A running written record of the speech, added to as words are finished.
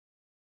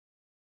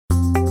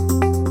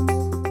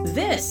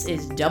This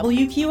is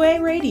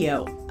WQA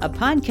Radio, a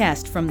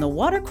podcast from the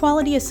Water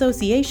Quality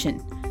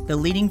Association, the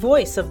leading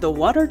voice of the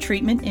water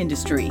treatment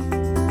industry.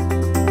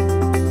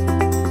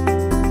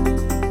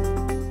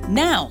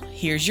 Now,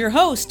 here's your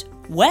host,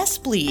 Wes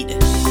Bleed.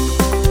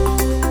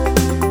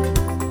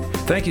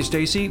 Thank you,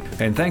 Stacy,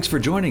 and thanks for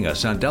joining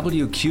us on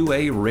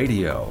WQA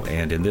Radio.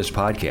 And in this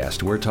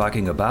podcast, we're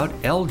talking about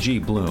algae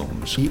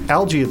blooms. The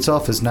algae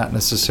itself is not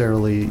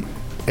necessarily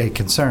a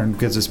concern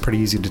because it's pretty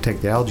easy to take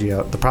the algae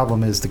out. The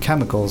problem is the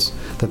chemicals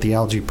that the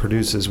algae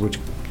produces, which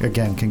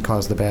again can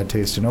cause the bad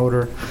taste and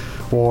odor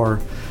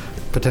or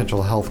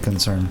potential health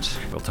concerns.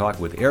 We'll talk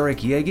with Eric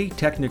Yagi,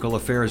 Technical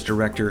Affairs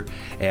Director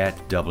at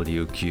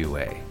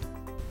WQA.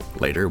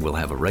 Later, we'll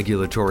have a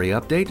regulatory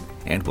update,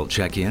 and we'll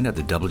check in at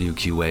the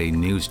WQA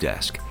News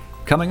Desk.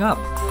 Coming up.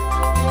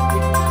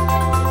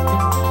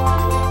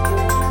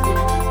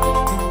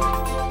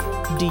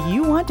 Do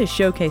you want to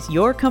showcase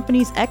your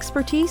company's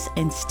expertise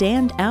and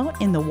stand out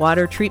in the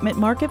water treatment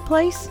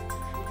marketplace?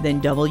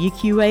 Then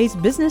WQA's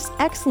Business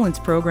Excellence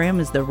Program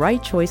is the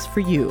right choice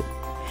for you.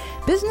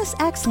 Business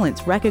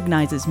Excellence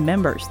recognizes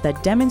members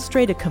that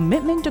demonstrate a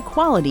commitment to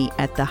quality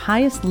at the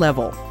highest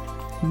level.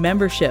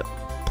 Membership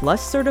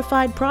plus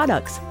certified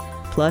products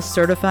plus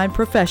certified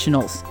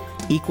professionals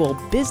equal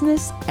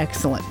business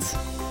excellence.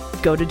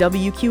 Go to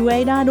WQA.org/BE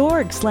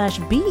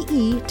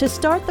to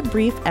start the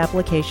brief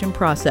application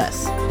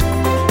process.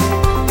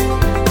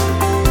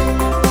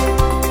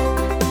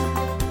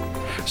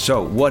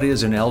 So, what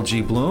is an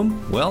algae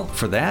bloom? Well,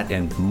 for that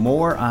and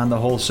more on the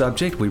whole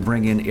subject, we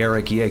bring in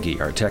Eric Yagi,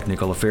 our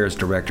Technical Affairs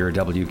Director at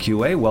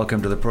WQA.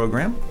 Welcome to the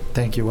program.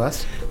 Thank you,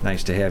 Wes.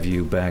 Nice to have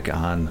you back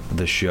on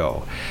the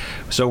show.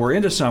 So, we're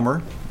into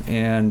summer,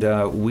 and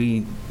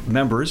we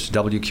members,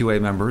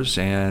 WQA members,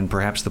 and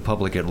perhaps the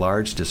public at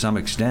large to some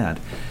extent,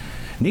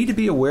 need to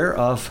be aware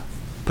of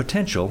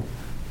potential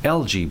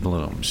algae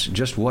blooms.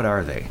 Just what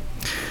are they?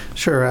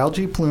 Sure,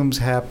 algae blooms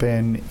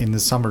happen in the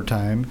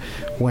summertime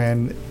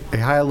when a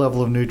high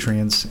level of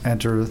nutrients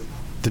enter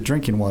the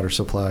drinking water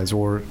supplies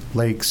or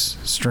lakes,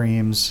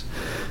 streams,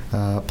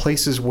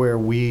 places where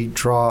we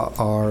draw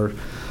our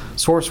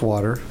source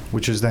water,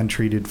 which is then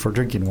treated for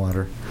drinking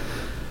water.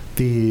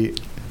 The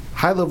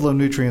high level of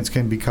nutrients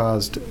can be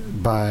caused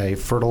by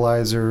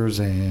fertilizers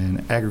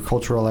and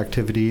agricultural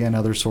activity and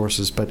other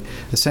sources, but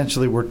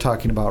essentially we're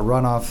talking about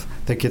runoff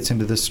that gets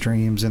into the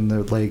streams and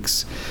the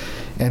lakes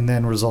and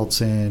then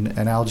results in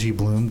an algae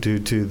bloom due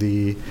to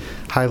the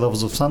high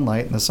levels of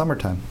sunlight in the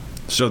summertime.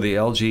 So the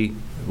algae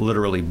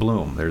literally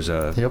bloom. There's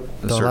a the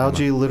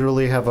algae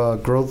literally have a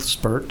growth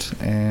spurt,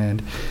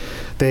 and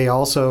they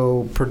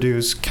also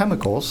produce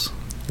chemicals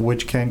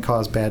which can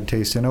cause bad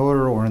taste and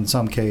odor, or in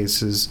some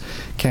cases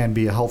can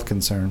be a health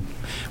concern.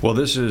 Well,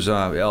 this is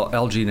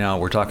algae now.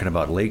 We're talking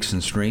about lakes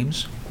and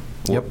streams?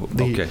 Yep.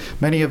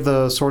 Many of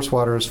the source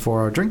waters for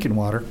our drinking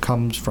water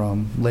comes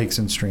from lakes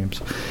and streams.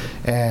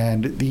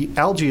 And the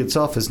algae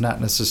itself is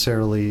not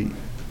necessarily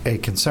a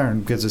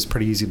concern because it's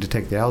pretty easy to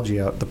take the algae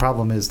out. The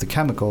problem is the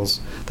chemicals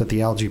that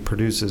the algae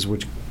produces,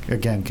 which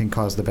again can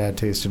cause the bad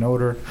taste and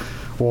odor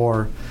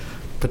or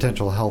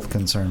potential health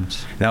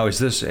concerns. Now, is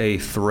this a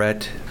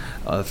threat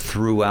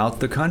throughout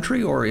the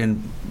country or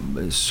in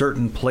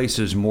certain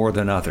places more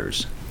than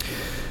others?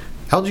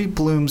 Algae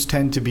blooms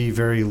tend to be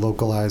very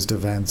localized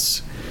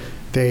events.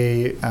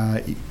 They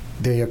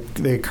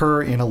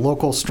occur in a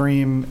local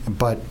stream,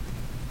 but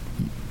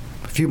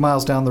a few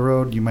miles down the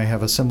road, you may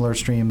have a similar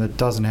stream that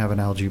doesn't have an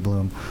algae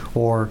bloom,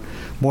 or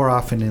more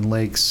often in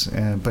lakes.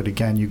 But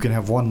again, you can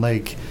have one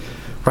lake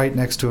right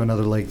next to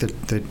another lake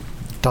that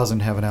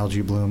doesn't have an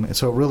algae bloom.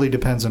 So it really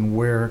depends on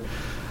where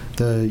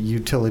the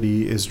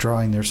utility is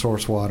drawing their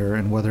source water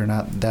and whether or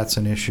not that's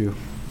an issue.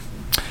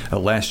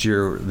 Last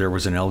year, there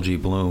was an algae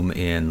bloom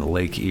in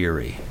Lake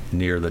Erie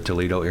near the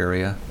Toledo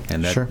area,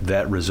 and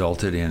that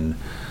resulted in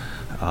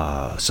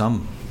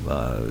some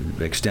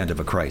extent of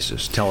a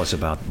crisis. Tell us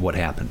about what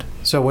happened.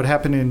 So what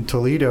happened in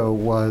Toledo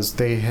was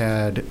they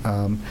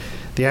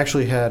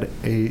actually had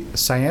a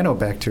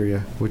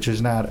cyanobacteria, which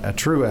is not a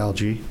true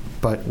algae,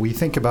 but we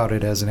think about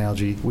it as an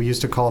algae. We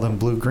used to call them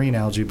blue-green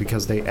algae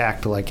because they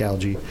act like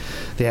algae.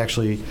 They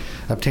actually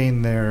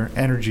obtain their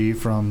energy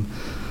from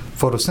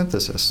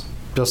photosynthesis,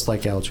 just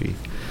like algae.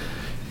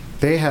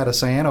 They had a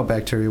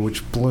cyanobacteria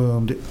which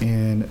bloomed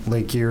in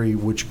Lake Erie,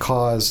 which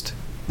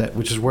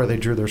is where they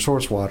drew their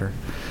source water.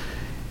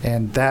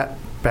 And that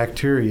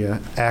bacteria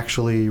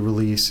actually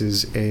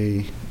releases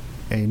a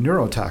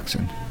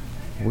neurotoxin,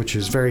 which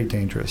is very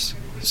dangerous.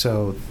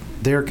 So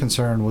their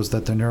concern was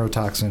that the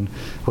neurotoxin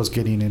was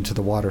getting into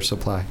the water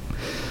supply.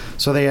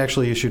 So they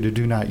actually issued a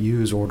do not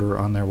use order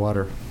on their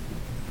water.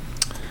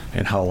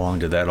 And how long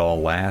did that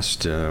all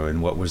last,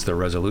 and what was the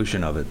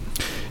resolution of it?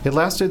 It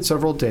lasted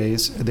several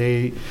days.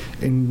 They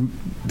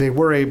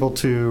were able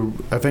to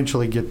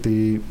eventually get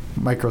the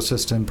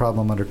microcystin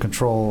problem under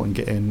control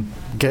and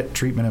get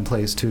treatment in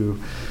place to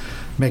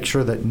make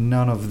sure that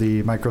none of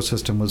the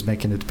microcystin was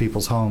making it to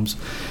people's homes.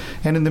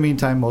 And in the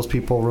meantime, most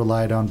people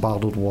relied on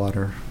bottled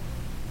water.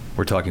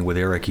 We're talking with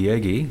Eric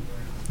Yagi,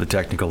 the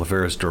Technical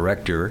Affairs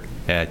Director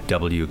at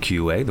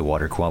WQA, the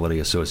Water Quality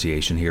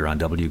Association, here on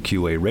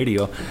WQA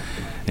Radio,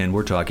 and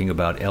we're talking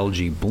about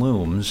algae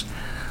blooms.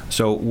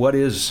 So what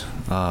is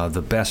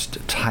the best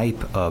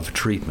type of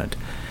treatment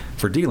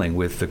for dealing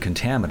with the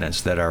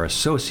contaminants that are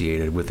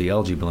associated with the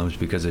algae blooms?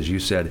 Because, as you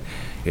said,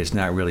 it's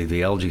not really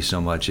the algae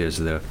so much as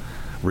the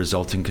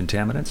resulting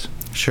contaminants?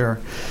 Sure.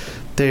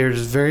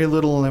 There's very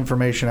little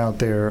information out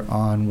there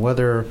on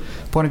whether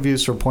point of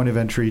use or point of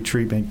entry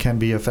treatment can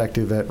be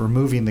effective at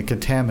removing the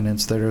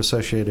contaminants that are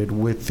associated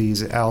with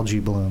these algae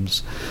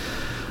blooms.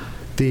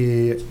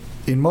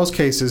 In most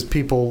cases,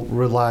 people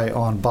rely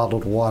on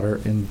bottled water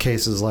in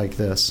cases like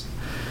this.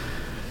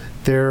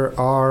 There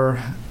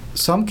are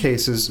some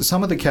cases,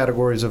 some of the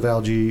categories of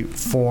algae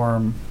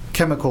form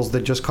chemicals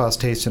that just cause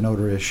taste and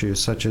odor issues,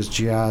 such as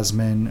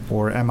geosmin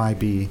or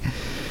MIB.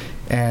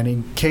 And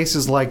in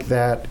cases like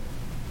that,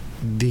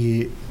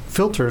 the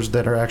filters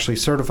that are actually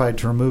certified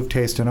to remove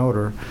taste and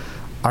odor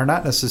are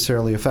not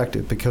necessarily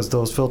effective, because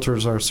those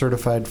filters are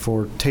certified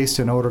for taste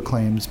and odor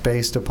claims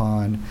based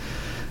upon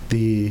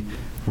the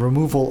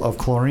removal of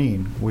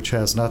chlorine, which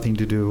has nothing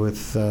to do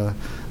with the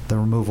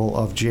removal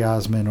of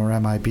geosmin or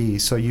MIB.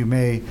 So you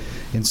may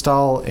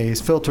install a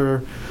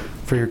filter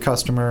for your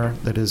customer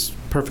that is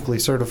perfectly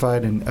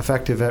certified and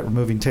effective at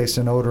removing taste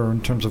and odor in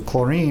terms of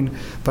chlorine,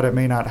 but it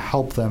may not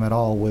help them at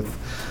all with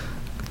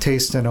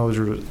taste and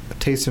odor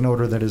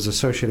that is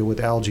associated with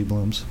algae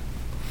blooms.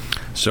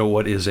 So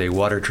what is a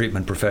water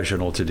treatment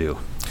professional to do?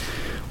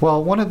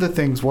 Well, one of the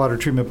things water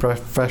treatment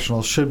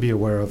professionals should be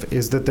aware of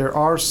is that there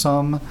are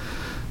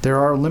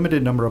a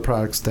limited number of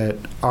products that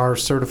are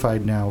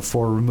certified now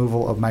for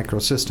removal of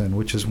microcystin,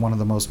 which is one of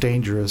the most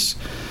dangerous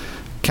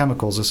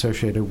chemicals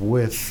associated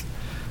with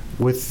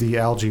the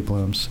algae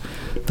blooms.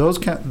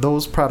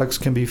 Those products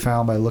can be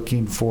found by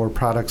looking for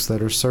products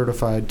that are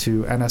certified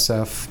to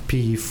NSF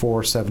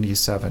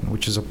P477,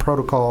 which is a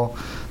protocol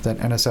that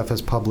NSF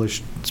has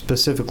published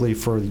specifically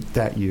for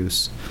that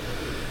use.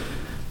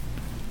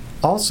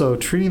 Also,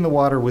 treating the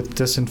water with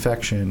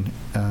disinfection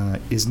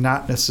is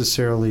not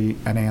necessarily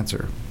an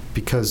answer,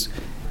 because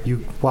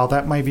while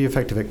that might be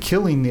effective at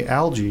killing the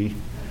algae,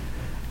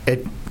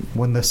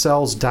 when the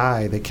cells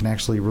die, they can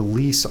actually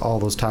release all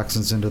those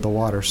toxins into the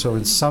water. So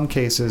in some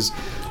cases,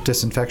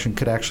 disinfection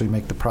could actually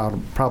make the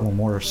problem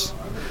worse.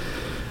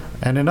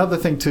 And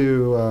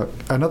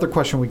another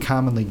question we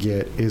commonly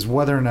get is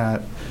whether or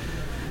not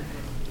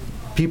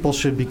people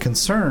should be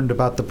concerned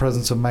about the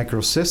presence of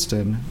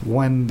microcystin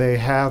when they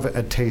have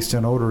a taste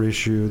and odor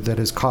issue that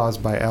is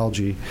caused by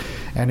algae.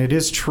 And it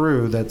is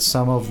true that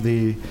some of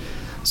the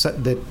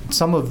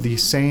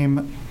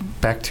same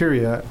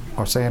bacteria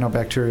or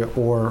cyanobacteria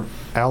or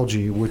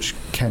algae, which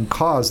can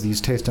cause these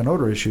taste and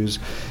odor issues,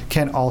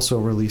 can also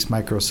release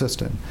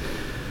microcystin.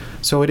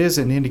 So it is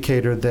an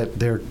indicator that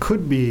there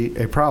could be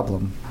a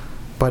problem,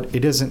 but it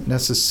doesn't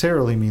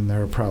necessarily mean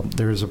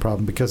there is a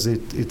problem, because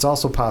it's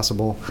also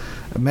possible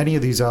many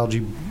of these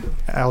algae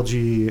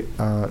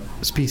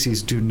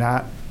species do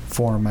not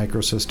form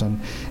microcystin,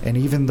 and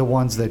even the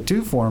ones that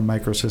do form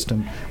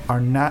microcystin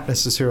are not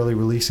necessarily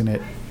releasing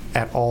it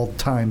at all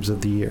times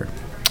of the year.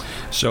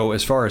 So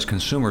as far as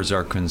consumers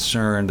are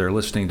concerned, they're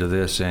listening to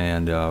this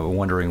and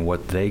wondering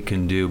what they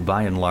can do.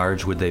 By and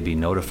large, would they be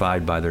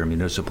notified by their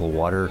municipal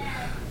water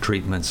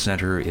treatment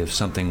center if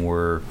something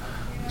were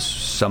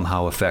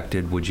somehow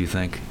affected, would you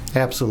think?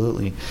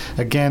 Absolutely.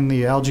 Again,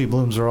 the algae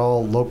blooms are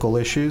all local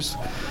issues.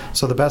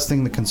 So the best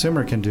thing the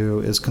consumer can do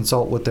is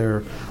consult with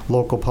their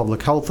local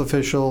public health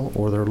official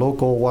or their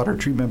local water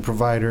treatment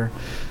provider,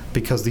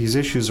 because these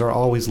issues are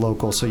always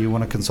local, so you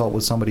want to consult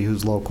with somebody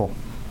who's local.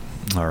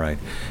 All right.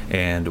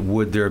 And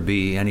would there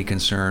be any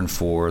concern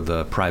for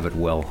the private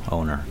well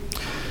owner?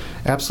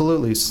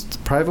 Absolutely.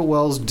 Private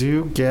wells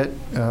do get,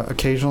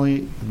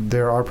 occasionally,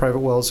 there are private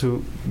wells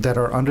that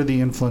are under the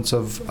influence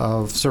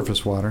of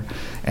surface water,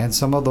 and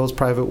some of those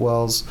private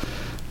wells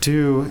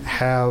do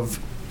have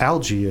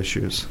algae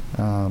issues,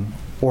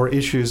 or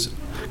issues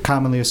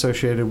commonly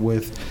associated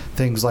with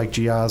things like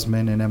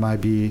geosmin and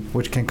MIB,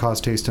 which can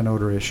cause taste and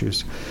odor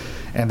issues,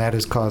 and that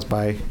is caused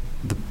by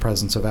the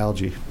presence of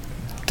algae.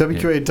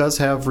 WQA does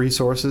have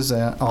resources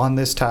on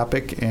this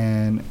topic,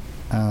 and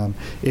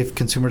if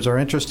consumers are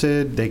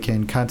interested, they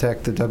can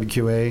contact the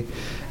WQA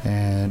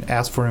and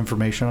ask for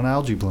information on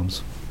algae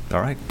blooms.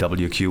 All right,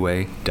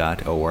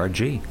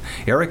 WQA.org.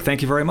 Eric,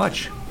 thank you very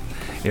much.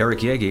 Eric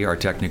Yegi, our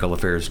Technical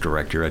Affairs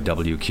Director at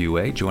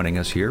WQA, joining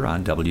us here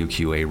on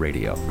WQA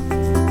Radio.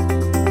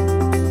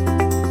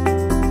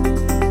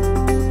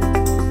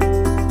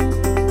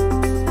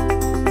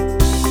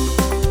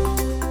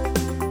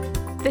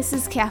 This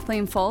is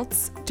Kathleen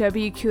Foltz,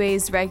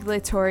 WQA's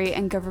Regulatory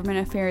and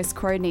Government Affairs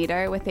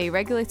Coordinator, with a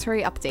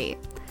regulatory update.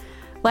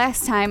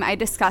 Last time, I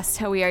discussed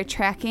how we are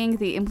tracking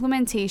the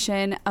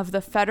implementation of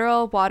the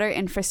Federal Water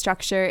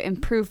Infrastructure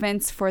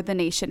Improvements for the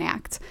Nation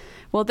Act.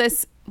 While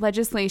this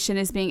legislation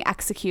is being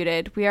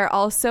executed, we are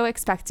also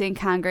expecting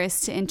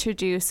Congress to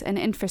introduce an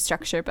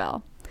infrastructure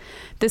bill.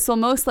 This will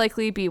most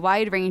likely be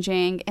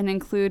wide-ranging and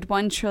include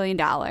 $1 trillion.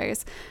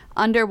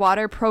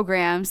 Underwater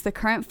programs, the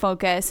current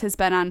focus has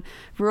been on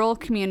rural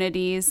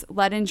communities,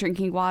 lead in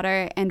drinking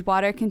water, and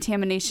water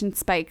contamination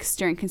spikes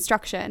during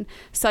construction,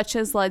 such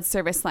as lead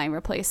service line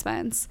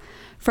replacements.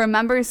 For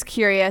members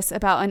curious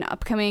about an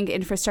upcoming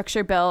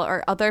infrastructure bill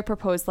or other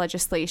proposed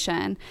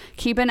legislation,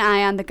 keep an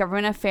eye on the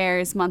Government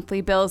Affairs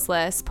monthly bills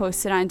list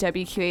posted on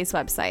WQA's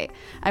website.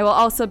 I will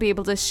also be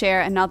able to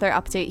share another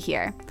update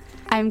here.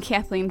 I'm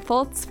Kathleen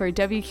Foltz for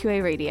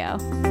WQA Radio.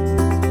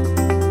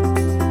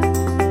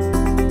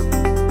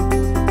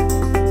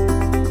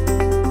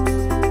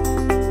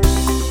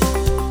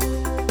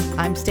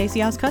 I'm Stacey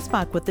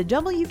Oskutzbach with the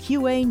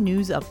WQA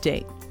News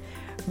Update.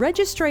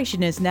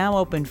 Registration is now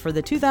open for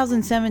the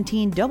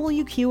 2017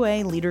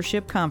 WQA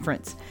Leadership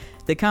Conference.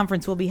 The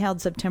conference will be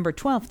held September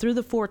 12th through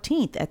the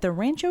 14th at the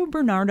Rancho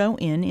Bernardo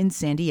Inn in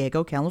San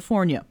Diego,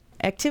 California.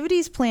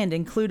 Activities planned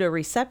include a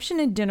reception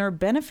and dinner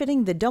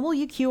benefiting the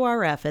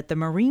WQRF at the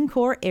Marine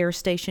Corps Air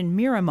Station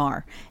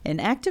Miramar, an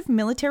active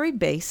military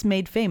base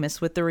made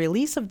famous with the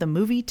release of the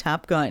movie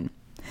Top Gun.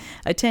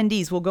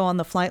 Attendees will go on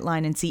the flight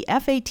line and see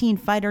F-18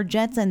 fighter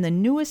jets and the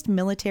newest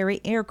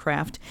military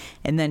aircraft,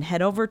 and then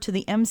head over to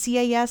the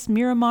MCAS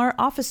Miramar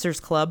Officers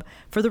Club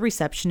for the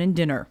reception and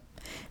dinner.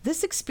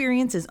 This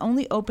experience is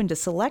only open to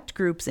select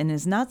groups and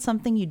is not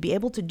something you'd be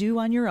able to do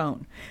on your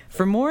own.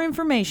 For more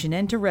information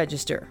and to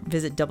register,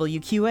 visit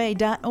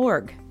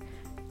WQA.org.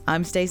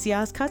 I'm Stacey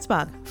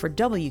Oskutzbach for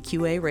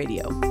WQA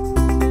Radio.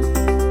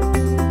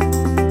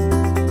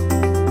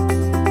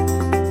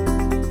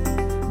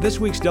 This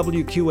week's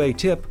WQA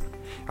tip: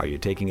 are you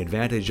taking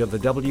advantage of the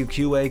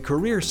WQA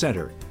Career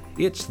Center?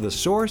 It's the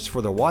source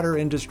for the water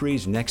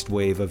industry's next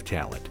wave of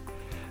talent.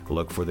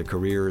 Look for the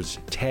Careers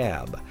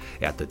tab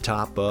at the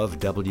top of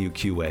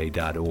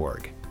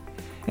WQA.org.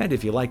 And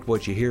if you like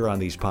what you hear on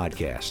these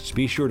podcasts,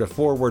 be sure to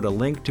forward a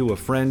link to a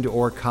friend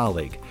or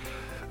colleague.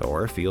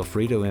 Or feel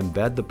free to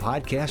embed the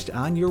podcast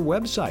on your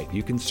website.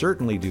 You can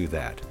certainly do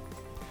that.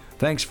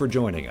 Thanks for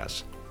joining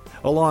us.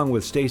 Along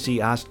with Stacey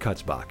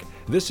Oskutzbach,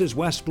 this is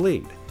Wes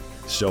Bleed.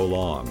 So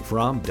long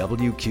from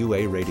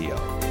WQA Radio.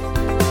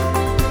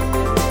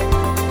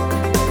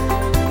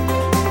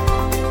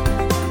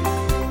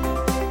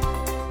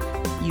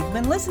 You've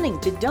been listening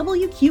to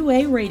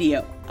WQA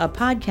Radio, a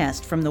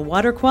podcast from the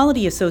Water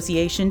Quality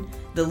Association,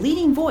 the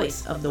leading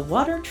voice of the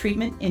water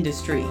treatment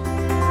industry.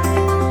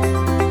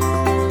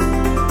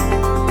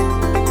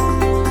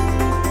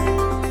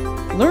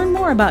 Learn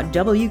more about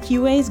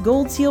WQA's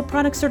Gold Seal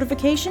product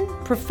certification,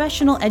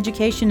 professional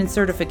education and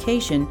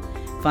certification,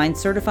 find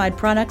certified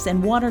products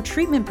and water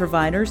treatment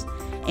providers,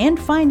 and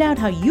find out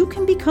how you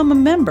can become a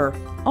member,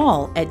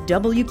 all at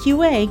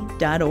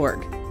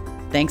WQA.org.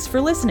 Thanks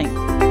for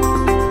listening.